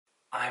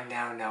I'm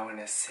now known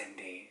as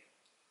Cindy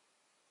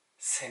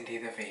the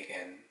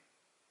vegan,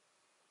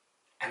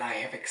 and I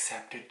have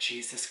accepted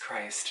Jesus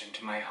Christ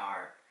into my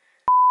heart.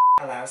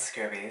 Hello,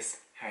 Scoobies.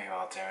 How are you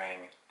all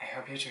doing? I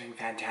hope you're doing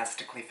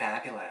fantastically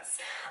fabulous.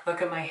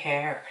 Look at my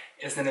hair.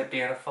 Isn't it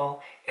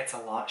beautiful? It's a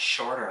lot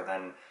shorter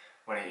than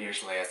what it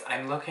usually is.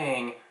 I'm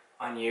looking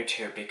on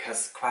YouTube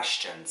because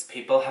questions.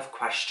 People have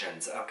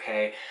questions,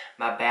 okay?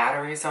 My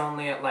battery's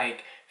only at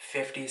like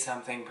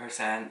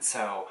 50-something%,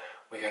 so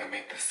we gotta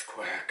make this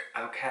quick,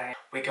 okay?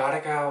 We gotta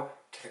go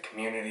to the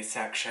community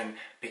section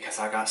because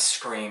I got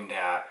screamed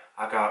at.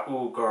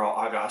 Ooh girl,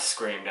 I got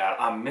screamed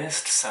at. I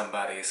missed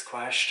somebody's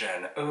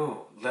question.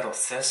 Ooh, little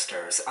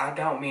sisters, I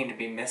don't mean to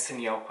be missing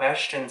your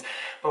questions,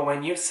 but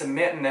when you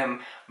submitting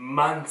them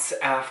months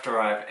after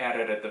I've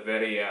edited the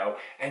video,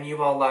 and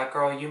you all like,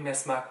 girl, you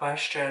missed my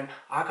question,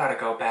 I gotta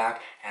go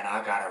back and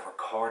I gotta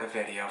record a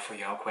video for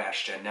your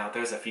question. Now,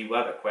 there's a few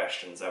other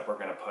questions that we're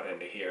gonna put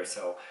into here,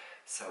 so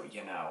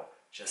you know,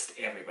 just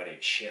everybody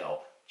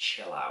chill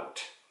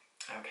out.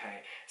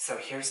 Okay, so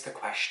here's the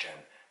question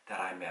that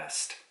I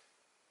missed.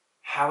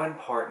 How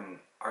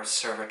important are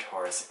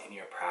servitors in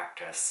your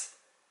practice?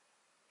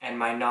 And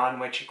my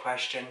non-witchy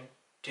question,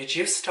 did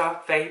you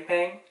stop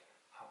vaping?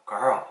 Oh,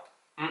 girl.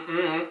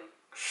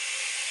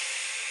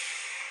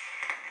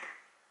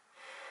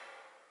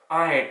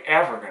 I ain't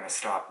ever gonna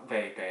stop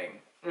vaping.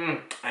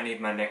 I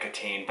need my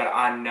nicotine, but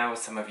I know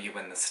some of you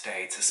in the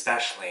States,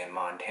 especially in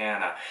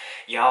Montana,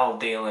 y'all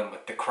dealing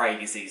with the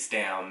crazies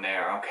down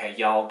there, okay?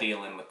 Y'all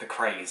dealing with the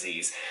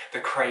crazies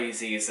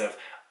of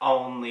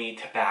only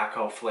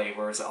tobacco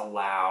flavors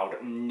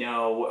allowed,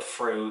 no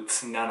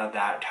fruits, none of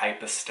that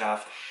type of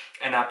stuff.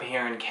 And up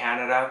here in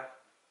Canada,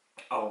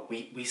 oh,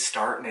 we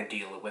starting to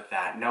deal with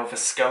that. Nova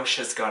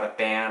Scotia's got a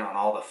ban on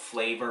all the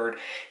flavored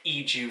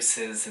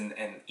e-juices and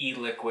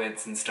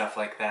e-liquids and stuff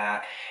like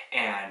that.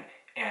 And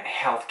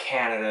Health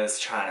Canada's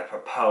trying to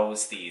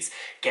propose these,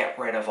 get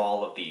rid of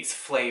all of these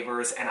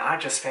flavors. And I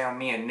just found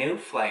me a new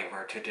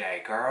flavor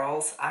today,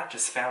 girls. I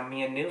just found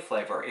me a new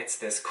flavor. It's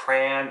this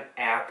cran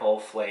apple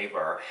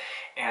flavor.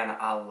 And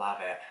I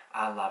love it.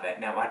 I love it.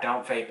 Now, I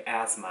don't vape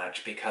as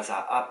much because I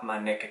up my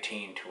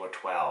nicotine to a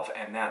 12.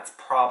 And that's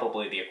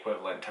probably the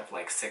equivalent of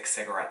like 6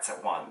 cigarettes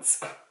at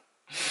once.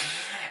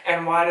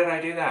 And why did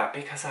I do that?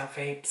 Because I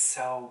vape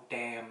so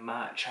damn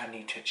much. I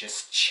need to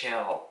just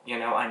chill. You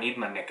know, I need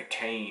my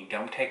nicotine.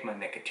 Don't take my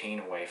nicotine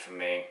away from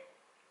me.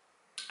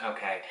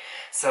 Okay,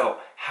 so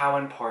how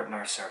important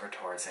are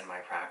servitors in my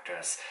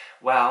practice?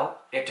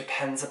 Well, it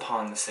depends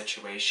upon the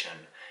situation.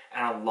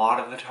 And a lot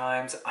of the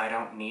times, I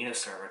don't need a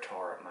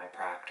servitor at my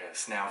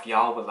practice. Now, if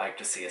y'all would like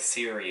to see a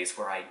series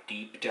where I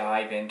deep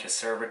dive into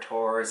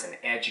servitors and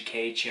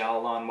educate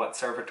y'all on what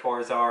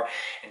servitors are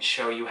and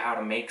show you how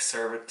to make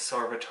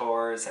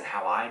servitors and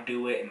how I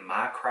do it in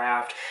my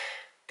craft,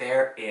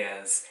 there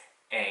is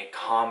a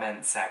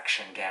comment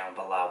section down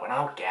below, and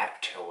I'll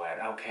get to it.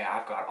 Okay,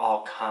 I've got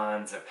all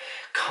kinds of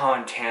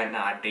content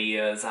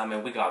ideas. I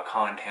mean, we got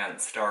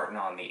content starting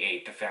on the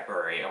 8th of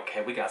February.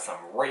 Okay, we got some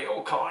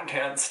real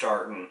content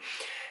starting.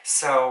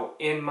 So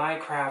in my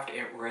craft,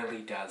 it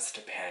really does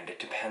depend. It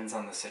depends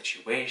on the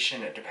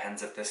situation. It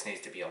depends if this needs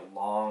to be a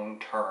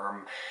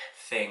long-term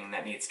thing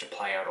that needs to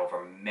play out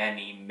over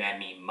many,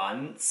 many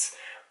months,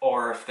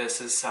 or if this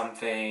is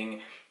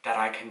something that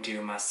I can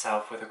do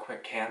myself with a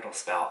quick candle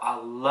spell. I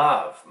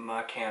love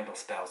my candle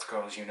spells,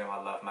 girls. You know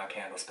I love my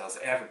candle spells.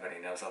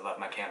 Everybody knows I love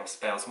my candle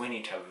spells. We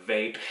need to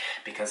vape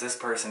because this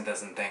person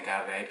doesn't think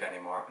I vape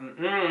anymore.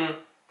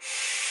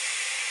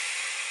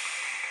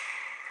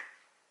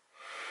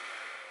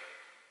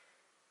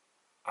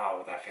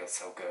 Oh, that feels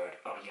so good.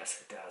 Oh,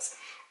 yes, it does.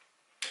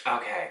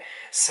 Okay,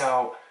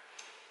 so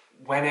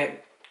when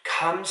it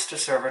comes to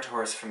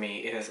servitors for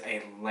me, it is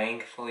a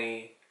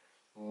lengthy,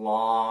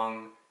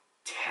 long,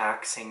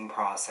 taxing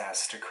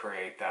process to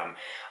create them.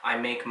 I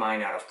make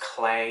mine out of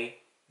clay,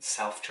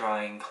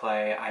 self-drying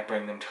clay. I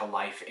bring them to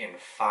life in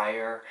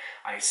fire.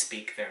 I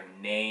speak their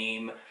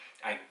name.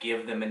 I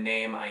give them a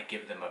name. I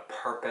give them a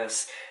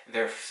purpose.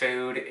 Their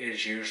food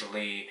is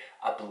usually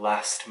a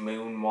blessed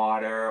moon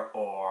water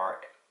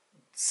or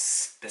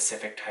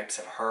specific types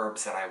of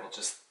herbs that I will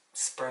just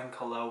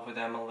sprinkle over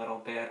them a little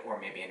bit,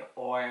 or maybe an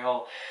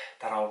oil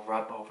that I'll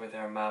rub over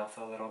their mouth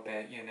a little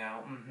bit, you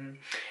know.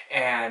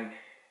 And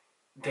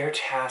their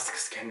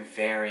tasks can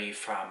vary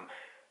from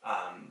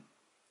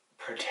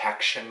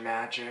protection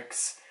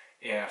magics,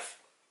 if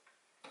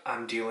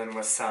I'm dealing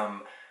with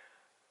some,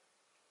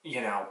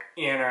 you know,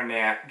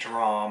 internet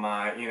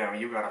drama, you know,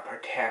 you gotta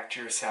protect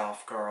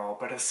yourself, girl.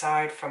 But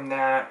aside from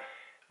that,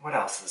 what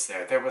else is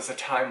there? There was a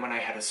time when I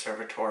had a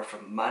servitor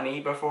for money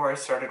before I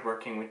started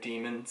working with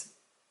demons.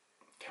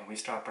 Can we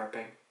stop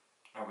burping?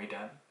 Are we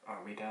done?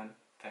 Are we done?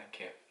 Thank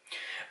you.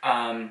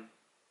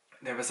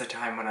 There was a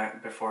time when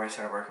before I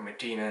started working with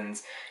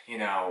demons, you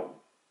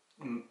know,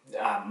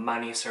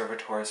 money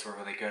servitors were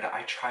really good.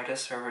 I tried a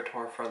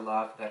servitor for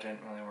love. That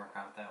didn't really work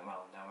out that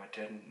well. No, it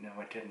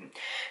didn't.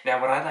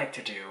 Now, what I like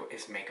to do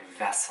is make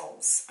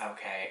vessels,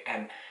 okay?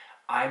 And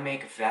I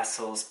make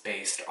vessels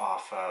based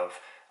off of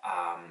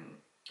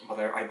well,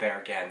 they're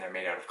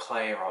made out of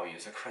clay, or I'll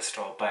use a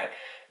crystal, but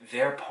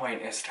their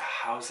point is to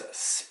house a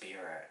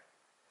spirit.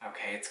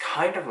 Okay, it's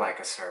kind of like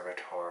a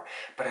servitor,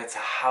 but it's a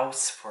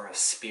house for a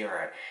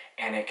spirit,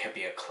 and it could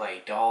be a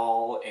clay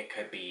doll, it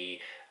could be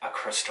a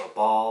crystal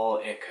ball,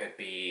 it could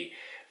be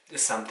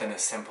something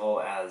as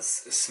simple as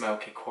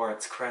smoky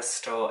quartz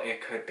crystal,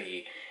 it could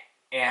be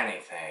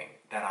anything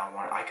that I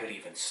want. I could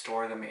even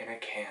store them in a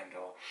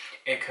candle.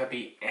 It could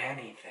be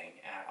anything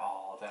at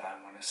all that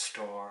I want to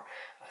store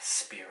a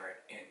spirit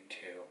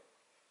into.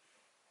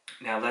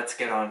 Now let's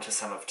get on to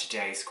some of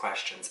today's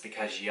questions,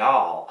 because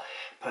y'all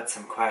put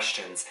some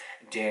questions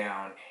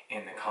down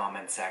in the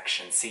comment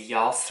section. See,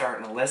 y'all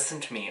starting to listen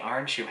to me,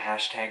 aren't you?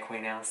 Hashtag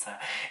Queen Elsa.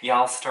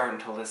 Y'all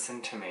starting to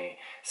listen to me.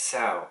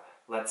 So,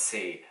 let's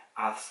see.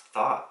 I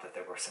thought that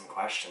there were some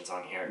questions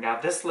on here. Now,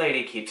 this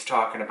lady keeps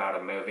talking about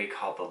a movie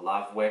called The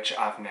Love Witch.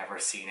 I've never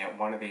seen it.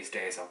 One of these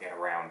days I'll get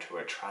around to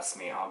it. Trust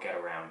me, I'll get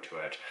around to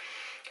it.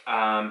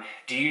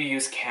 Do you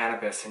use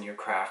cannabis in your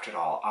craft at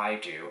all? I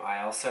do.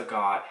 I also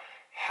got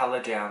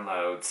hella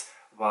downloads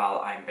while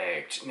I'm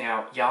baked.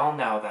 Now, y'all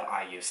know that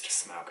I used to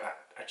smoke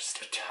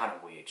just a ton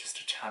of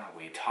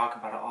weed, talk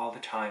about it all the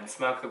time,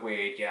 smoke the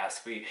weed,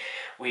 yes,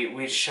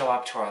 we'd show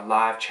up to our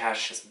live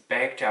chats, just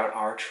baked out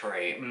our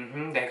tree.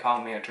 They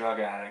call me a drug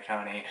addict,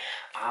 honey.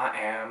 I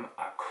am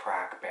a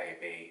crack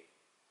baby.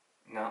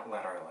 Not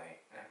literally,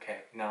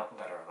 okay, not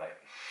literally.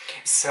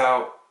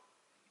 So,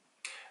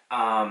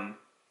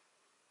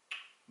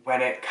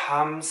 when it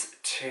comes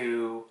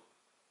to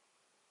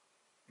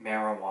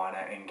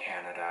marijuana in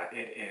Canada,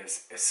 it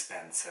is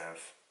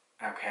expensive.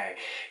 Okay,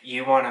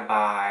 you want to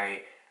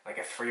buy like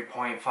a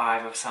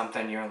 3.5 of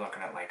something, you're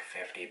looking at like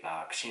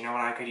 $50. You know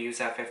what I could use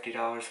that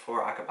 $50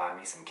 for? I could buy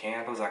me some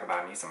candles, I could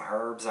buy me some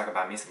herbs, I could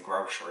buy me some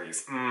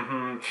groceries.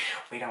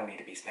 We don't need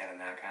to be spending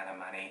that kind of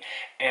money.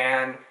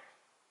 And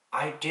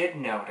I did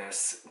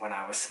notice when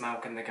I was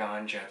smoking the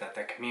ganja that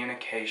the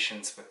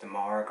communications with the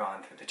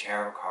Morrigan through the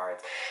tarot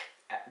cards,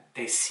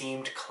 they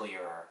seemed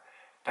clearer.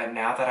 But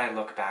now that I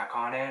look back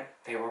on it,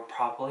 they were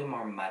probably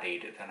more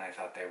muddied than I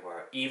thought they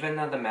were. Even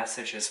though the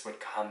messages would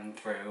come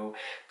through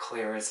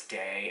clear as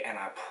day, and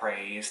I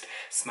praised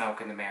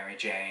smoking the Mary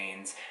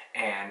Janes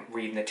and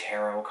reading the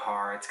tarot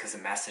cards because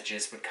the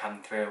messages would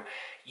come through,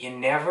 you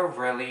never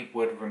really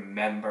would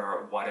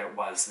remember what it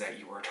was that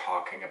you were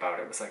talking about.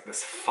 It was like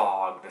this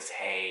fog, this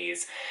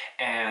haze,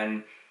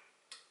 and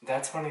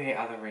that's one of the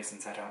other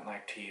reasons I don't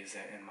like to use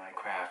it in my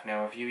craft.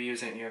 Now, if you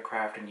use it in your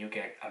craft and you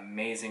get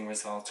amazing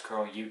results,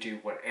 girl, you do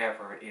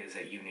whatever it is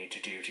that you need to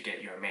do to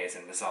get your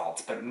amazing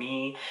results. But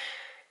me,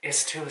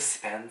 it's too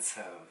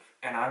expensive.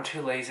 And I'm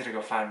too lazy to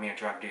go find me a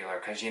drug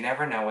dealer, because you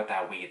never know what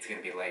that weed's going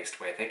to be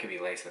laced with. It could be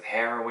laced with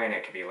heroin,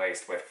 it could be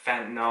laced with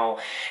fentanyl,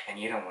 and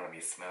you don't want to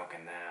be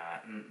smoking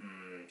that.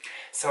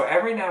 So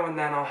every now and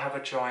then I'll have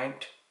a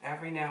joint.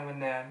 Every now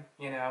and then,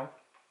 you know.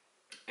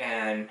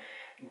 And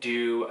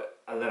do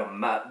a little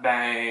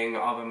mukbang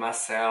all by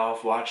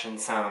myself, watching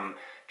some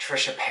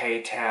Trisha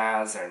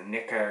Paytas or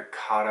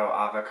Nikocado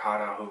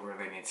Avocado, who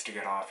really needs to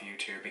get off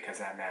YouTube because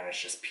that man is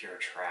just pure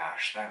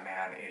trash. That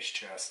man is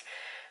just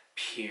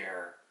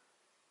pure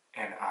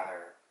and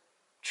utter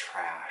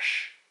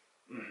trash.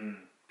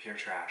 Pure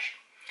trash.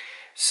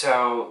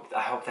 So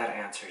I hope that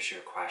answers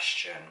your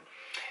question.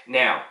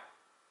 Now,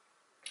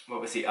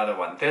 what was the other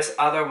one? This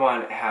other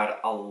one had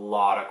a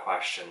lot of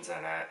questions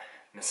in it.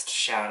 Mr.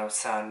 Shadow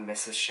Sun,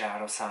 Mrs.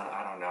 Shadow Sun,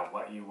 I don't know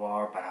what you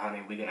are, but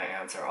honey, we're gonna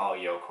answer all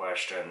your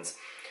questions.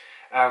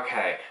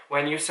 Okay,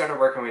 when you started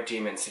working with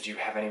demons, did you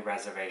have any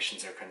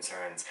reservations or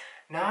concerns?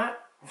 Not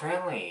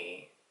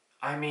really.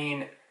 I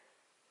mean,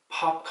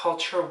 pop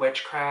culture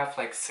witchcraft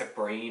like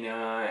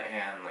Sabrina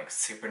and like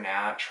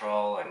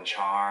Supernatural and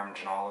Charmed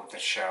and all of the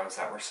shows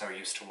that we're so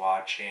used to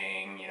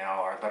watching, you know,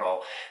 our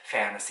little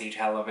fantasy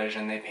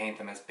television, they paint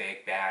them as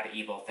big, bad,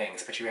 evil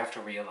things. But you have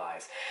to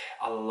realize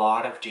a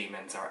lot of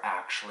demons are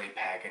actually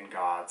pagan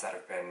gods that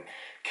have been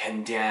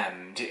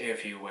condemned,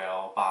 if you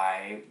will,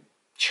 by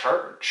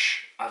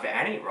church of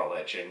any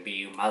religion, be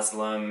you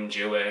Muslim,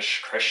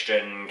 Jewish,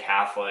 Christian,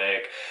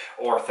 Catholic,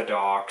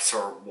 Orthodox,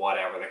 or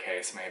whatever the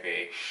case may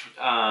be.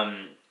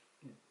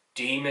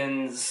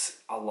 Demons,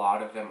 a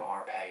lot of them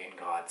are pagan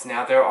gods.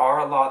 Now, there are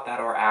a lot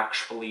that are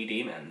actually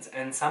demons,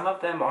 and some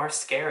of them are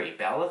scary.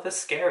 Belith is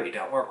scary.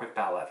 Don't work with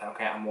Belith,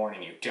 okay? I'm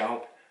warning you.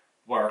 Don't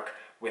work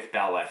with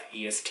Belith.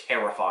 He is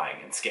terrifying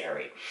and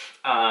scary.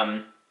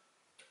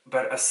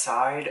 But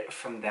aside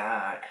from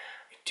that,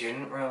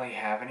 didn't really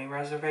have any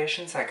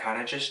reservations. I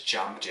kind of just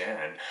jumped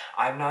in.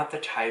 I'm not the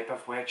type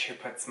of witch who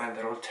puts my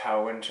little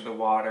toe into the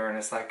water and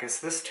is like, is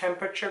this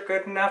temperature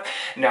good enough?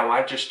 No,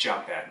 I just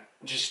jump in.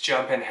 Just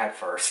jump in head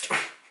first.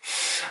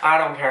 I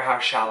don't care how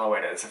shallow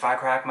it is. If I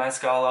crack my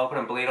skull open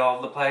and bleed all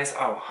over the place,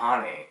 oh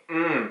honey,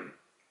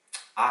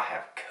 I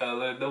have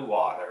colored the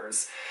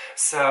waters.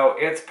 So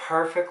it's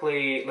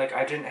perfectly, like,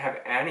 I didn't have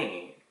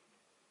any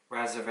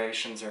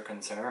reservations or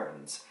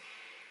concerns.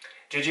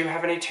 Did you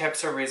have any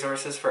tips or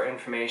resources for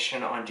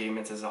information on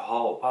demons as a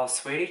whole? Well,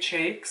 sweetie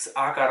cheeks,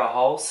 I got a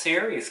whole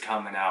series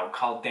coming out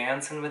called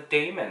Dancing with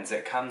Demons.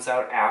 It comes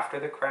out after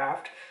the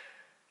craft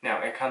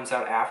Now, it comes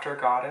out after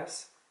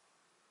Goddess.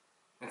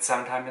 It's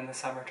sometime in the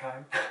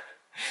summertime.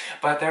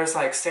 But there's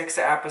like 6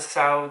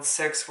 episodes,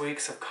 6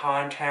 weeks of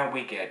content.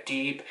 We get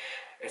deep.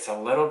 It's a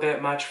little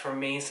bit much for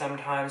me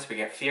sometimes. We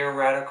get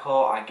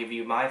theoretical. I give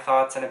you my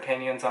thoughts and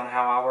opinions on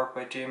how I work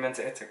with demons.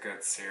 It's a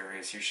good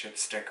series. You should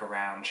stick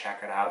around,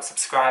 check it out.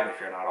 Subscribe if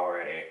you're not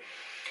already.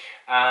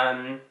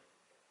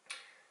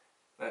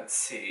 Let's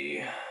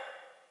see.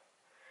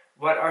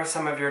 What are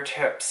some of your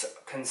tips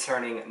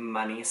concerning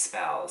money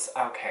spells?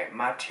 Okay,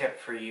 my tip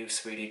for you,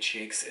 sweetie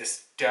cheeks,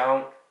 is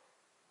don't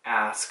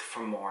ask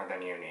for more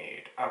than you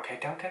need. Okay,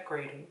 don't get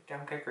greedy.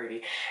 Don't get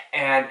greedy.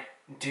 And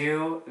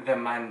do the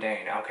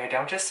mundane. Okay,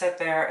 don't just sit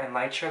there and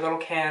light your little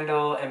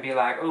candle and be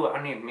like, ooh,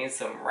 I need me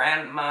some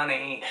rent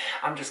money.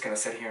 I'm just gonna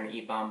sit here and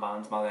eat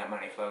bonbons while that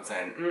money flows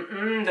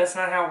in. That's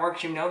not how it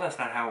works. You know that's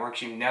not how it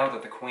works. You know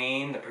that the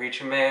Queen, the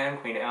Preacher Man,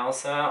 Queen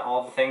Elsa,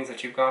 all the things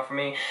that you've got for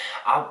me,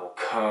 I will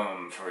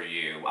come for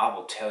you. I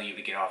will tell you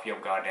to get off your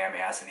goddamn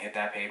ass and hit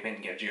that pavement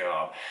and get a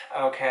job.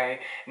 Okay?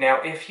 Now,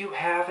 if you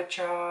have a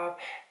job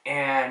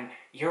and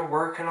you're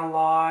working a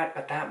lot,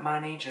 but that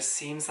money just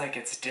seems like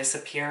it's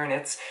disappearing,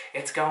 it's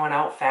going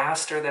out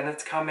faster than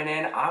it's coming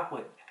in, I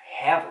would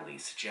heavily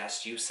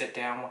suggest you sit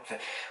down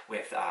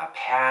with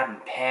pad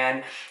and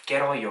pen,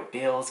 get all your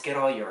bills, get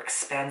all your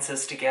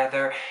expenses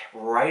together,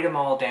 write them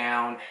all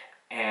down,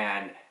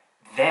 and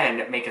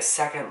then make a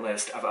second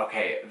list of,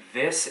 okay,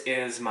 this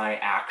is my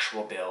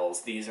actual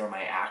bills. These are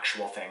my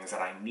actual things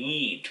that I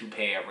need to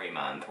pay every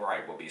month or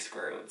I will be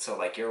screwed. So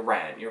like your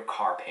rent, your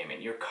car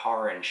payment, your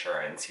car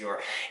insurance,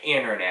 your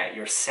internet,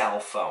 your cell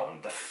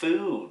phone, the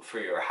food for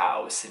your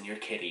house and your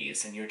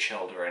kitties and your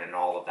children and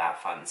all of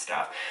that fun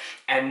stuff.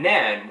 And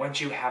then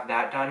once you have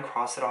that done,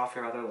 cross it off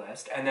your other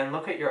list and then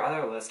look at your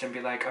other list and be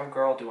like, oh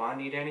girl, do I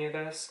need any of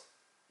this?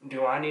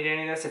 Do I need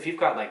any of this? If you've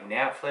got like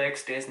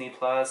Netflix, Disney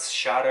Plus,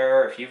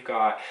 Shudder, if you've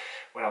got,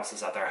 what else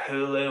is out there,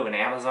 Hulu and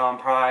Amazon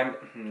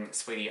Prime,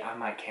 sweetie, I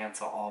might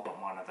cancel all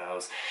but one of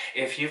those.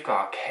 If you've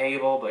got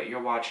cable but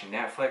you're watching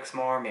Netflix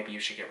more, maybe you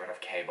should get rid of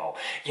cable.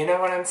 You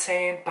know what I'm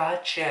saying?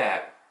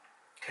 Budget.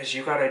 Because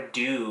you gotta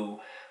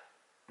do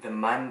the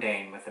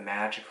mundane with the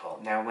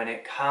magical. Now when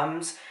it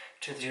comes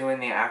to doing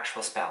the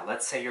actual spell,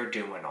 let's say you're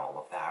doing all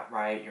of that,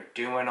 right? You're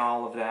doing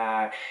all of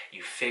that,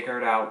 you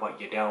figured out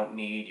what you don't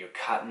need, you're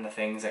cutting the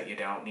things that you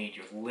don't need,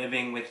 you're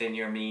living within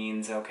your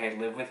means, okay?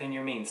 Live within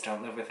your means,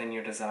 don't live within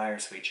your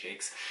desires, sweet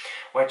cheeks.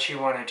 What you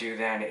want to do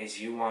then is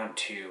you want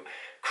to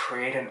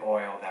create an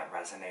oil that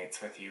resonates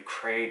with you,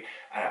 create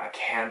a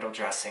candle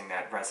dressing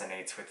that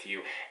resonates with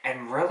you,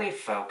 and really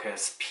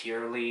focus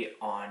purely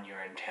on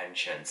your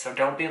intention. So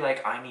don't be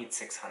like, I need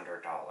 $600.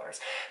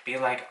 Be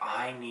like,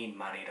 I need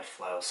money to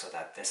flow so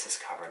that this is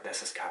covered,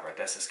 this is covered,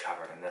 this is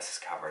covered, and this is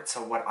covered.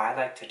 So what I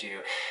like to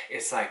do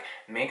is like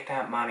make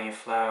that money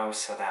flow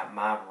so that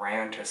my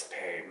rent is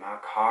paid, my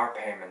car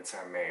payments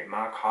are made,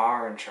 my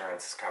car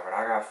insurance is covered,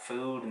 I got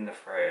food in the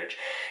fridge,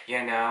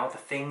 you know, the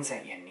things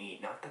that you need,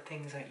 not the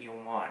things that you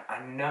want.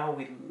 I know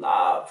we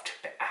love to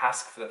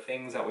ask for the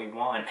things that we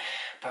want,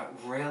 but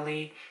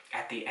really,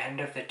 at the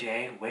end of the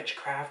day,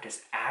 witchcraft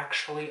is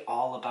actually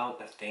all about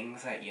the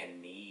things that you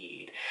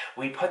need.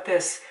 We put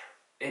this,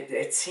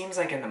 it seems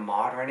like in the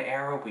modern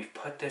era, we've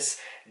put this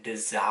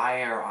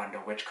desire onto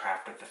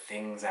witchcraft of the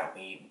things that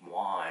we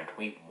want.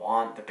 We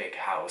want the big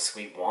house.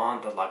 We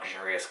want the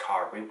luxurious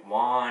car. We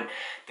want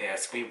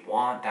this. We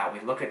want that. We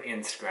look at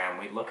Instagram.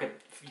 We look at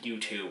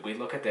YouTube. We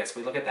look at this.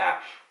 We look at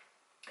that.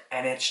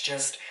 And it's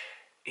just,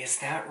 is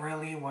that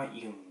really what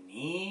you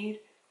need?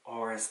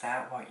 Or is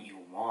that what you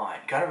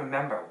want? You gotta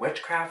remember,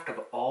 witchcraft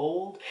of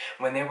old,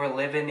 when they were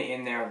living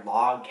in their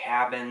log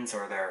cabins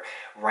or their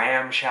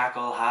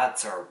ramshackle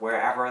huts or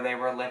wherever they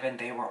were living,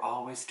 they were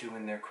always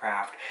doing their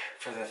craft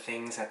for the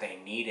things that they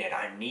needed.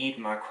 I need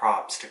my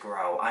crops to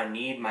grow. I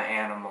need my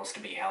animals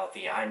to be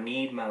healthy. I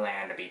need my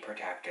land to be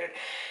protected.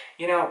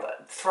 You know,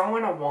 throw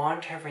in a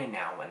want every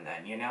now and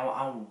then. You know,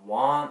 I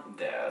want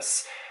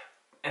this.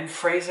 And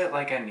phrase it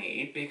like a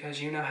need, because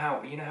you know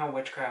how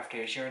witchcraft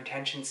is. Your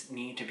intentions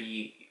need to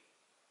be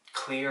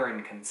clear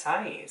and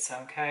concise,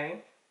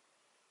 okay?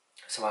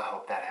 So I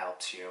hope that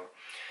helps you.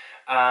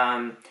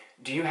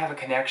 Do you have a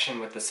connection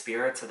with the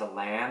spirits of the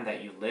land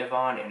that you live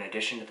on in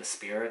addition to the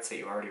spirits that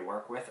you already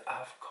work with?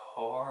 Of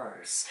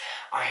course.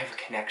 I have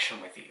a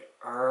connection with the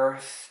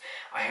earth.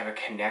 I have a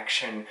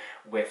connection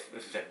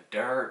with the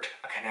dirt,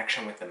 a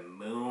connection with the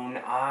moon.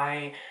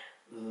 I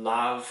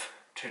love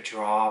to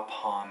draw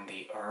upon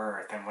the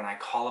earth, and when I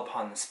call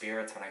upon the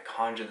spirits, when I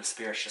conjure the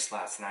spirits, just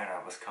last night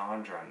I was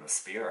conjuring the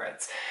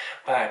spirits,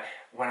 but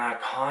when I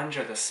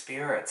conjure the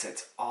spirits,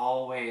 it's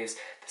always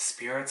the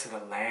spirits of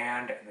the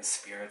land and the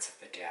spirits of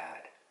the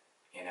dead.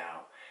 You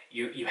know,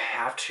 you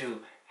have to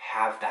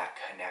have that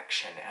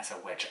connection as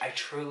a witch. I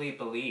truly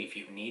believe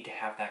you need to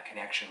have that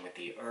connection with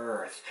the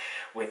earth,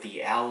 with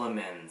the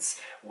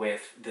elements,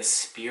 with the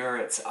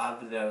spirits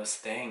of those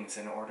things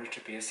in order to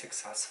be a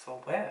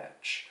successful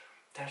witch.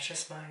 That's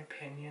just my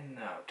opinion,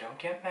 though. Don't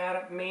get mad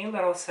at me,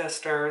 little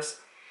sisters.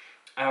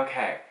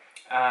 Okay.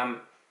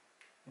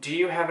 Do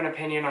you have an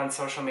opinion on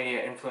social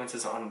media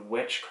influences on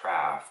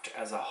witchcraft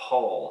as a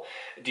whole?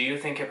 Do you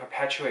think it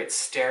perpetuates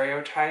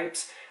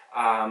stereotypes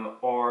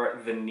or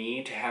the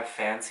need to have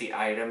fancy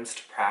items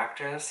to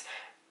practice?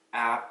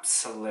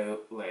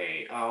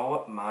 Absolutely.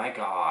 Oh my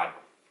God.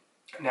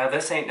 Now,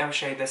 this ain't no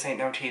shade, this ain't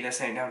no tea,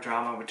 this ain't no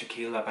drama with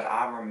tequila, but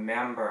I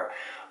remember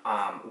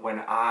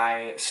when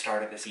I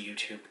started this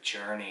YouTube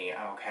journey,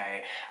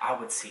 okay, I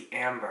would see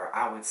Amber,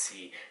 I would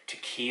see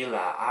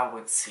tequila, I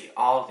would see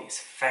all these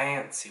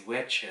fancy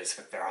witches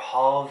with their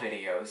haul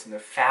videos and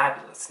their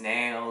fabulous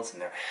nails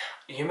and their...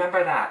 You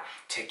remember that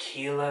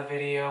tequila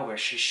video where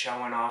she's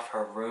showing off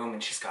her room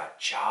and she's got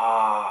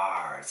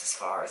jars as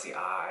far as the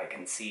eye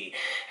can see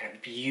and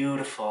a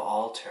beautiful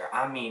altar.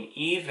 I mean,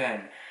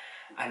 even...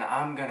 And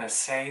I'm gonna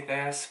say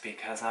this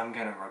because I'm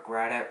gonna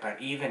regret it, but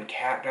even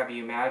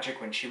QandA Magic,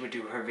 when she would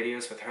do her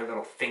videos with her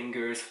little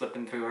fingers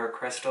flipping through her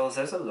crystals,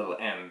 there's a little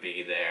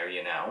envy there,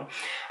 you know?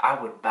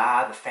 I would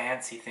buy the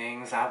fancy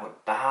things, I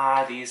would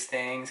buy these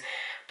things,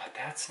 but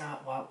that's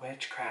not what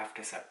witchcraft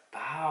is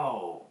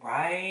about,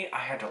 right? I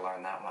had to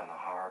learn that one the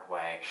hard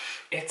way.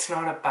 It's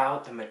not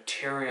about the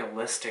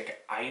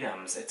materialistic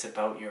items, it's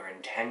about your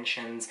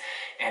intentions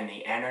and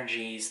the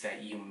energies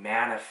that you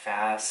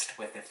manifest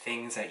with the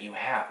things that you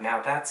have.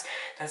 Now, that's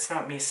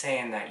not me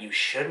saying that you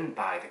shouldn't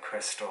buy the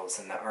crystals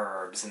and the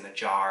herbs and the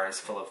jars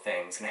full of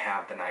things and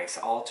have the nice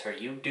altar.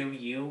 You do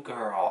you,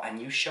 girl,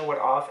 and you show it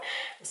off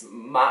as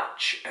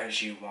much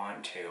as you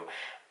want to.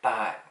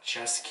 But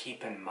just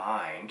keep in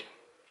mind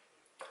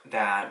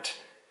that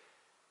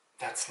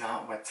that's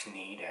not what's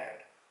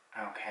needed.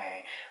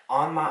 Okay,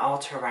 on my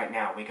altar right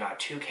now, we got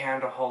 2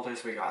 candle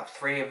holders, we got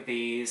 3 of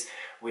these,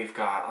 we've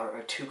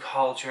got 2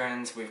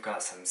 cauldrons, we've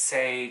got some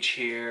sage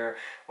here.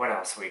 What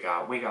else we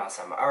got? We got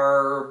some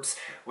herbs,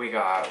 we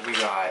got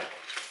our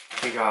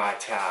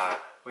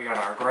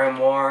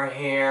grimoire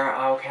here,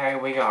 okay?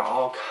 We got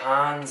all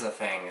kinds of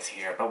things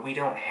here, but we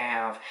don't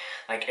have,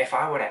 like, if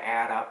I were to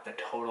add up the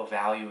total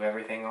value of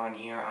everything on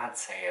here, I'd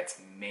say it's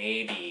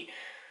maybe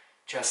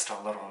just a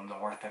little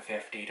north of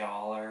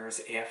 $50,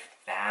 if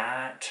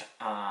that.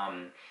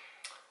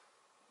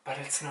 But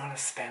it's not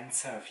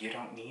expensive. You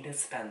don't need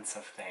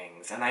expensive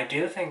things. And I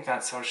do think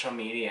that social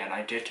media, and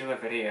I did do a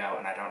video,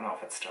 and I don't know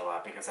if it's still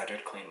up because I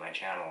did clean my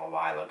channel a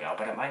while ago,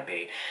 but it might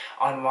be,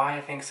 on why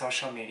I think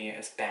social media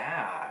is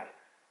bad.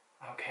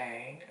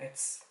 Okay?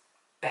 It's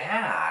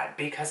bad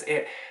because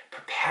it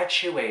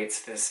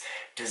perpetuates this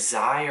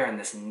desire and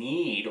this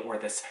need, or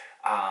this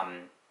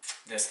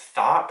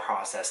thought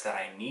process that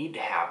I need to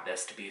have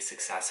this to be a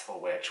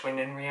successful witch, when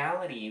in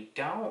reality you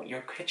don't.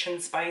 Your kitchen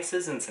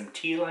spices and some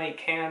tea light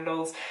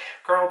candles,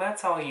 girl,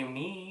 that's all you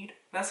need.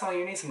 That's all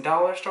you need. Some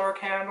dollar store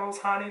candles,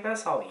 honey,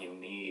 that's all you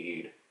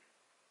need.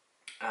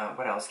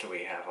 What else do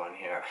we have on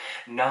here?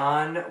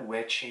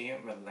 Non-witchy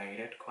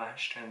related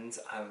questions.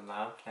 I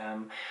love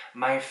them.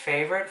 My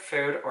favorite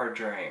food or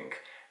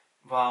drink?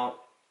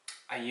 Well,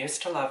 I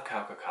used to love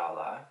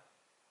Coca-Cola.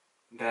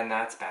 Then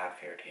that's bad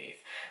for your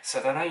teeth.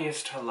 So then I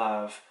used to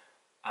love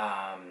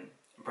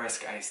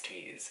brisk iced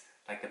teas,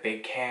 like the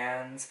big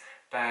cans,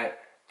 but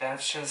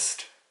that's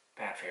just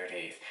bad for your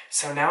teeth.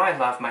 So now I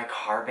love my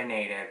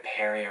carbonated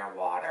Perrier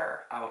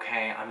water,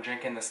 okay? I'm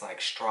drinking this like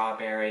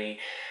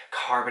strawberry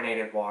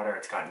carbonated water.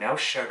 It's got no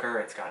sugar,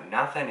 it's got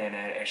nothing in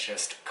it, it's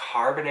just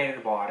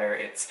carbonated water.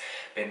 It's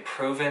been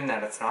proven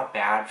that it's not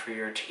bad for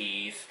your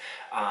teeth.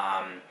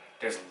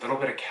 There's a little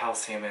bit of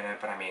calcium in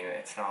it, but I mean,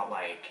 it's not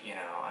like, you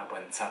know, I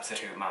wouldn't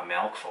substitute my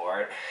milk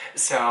for it.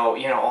 So,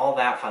 you know, all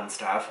that fun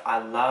stuff. I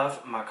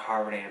love my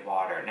carbonated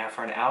water. Now,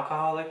 for an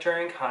alcoholic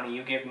drink, honey,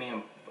 you give me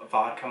a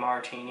vodka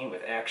martini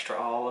with extra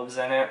olives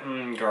in it.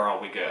 Girl,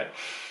 we good.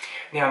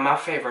 Now, my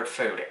favorite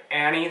food,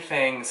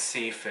 anything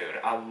seafood.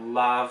 I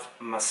love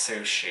my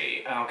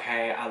sushi,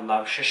 okay? I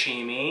love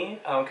sashimi,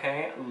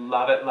 okay?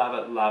 Love it, love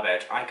it, love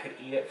it. I could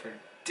eat it for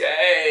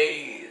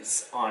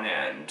days on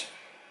end.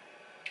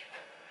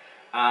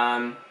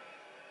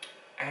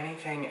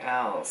 Anything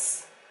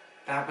else?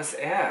 That was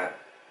it.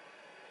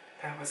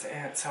 That was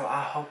it. So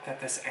I hope that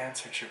this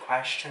answered your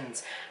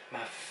questions,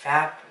 my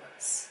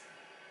fabulous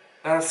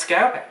little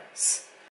scopies.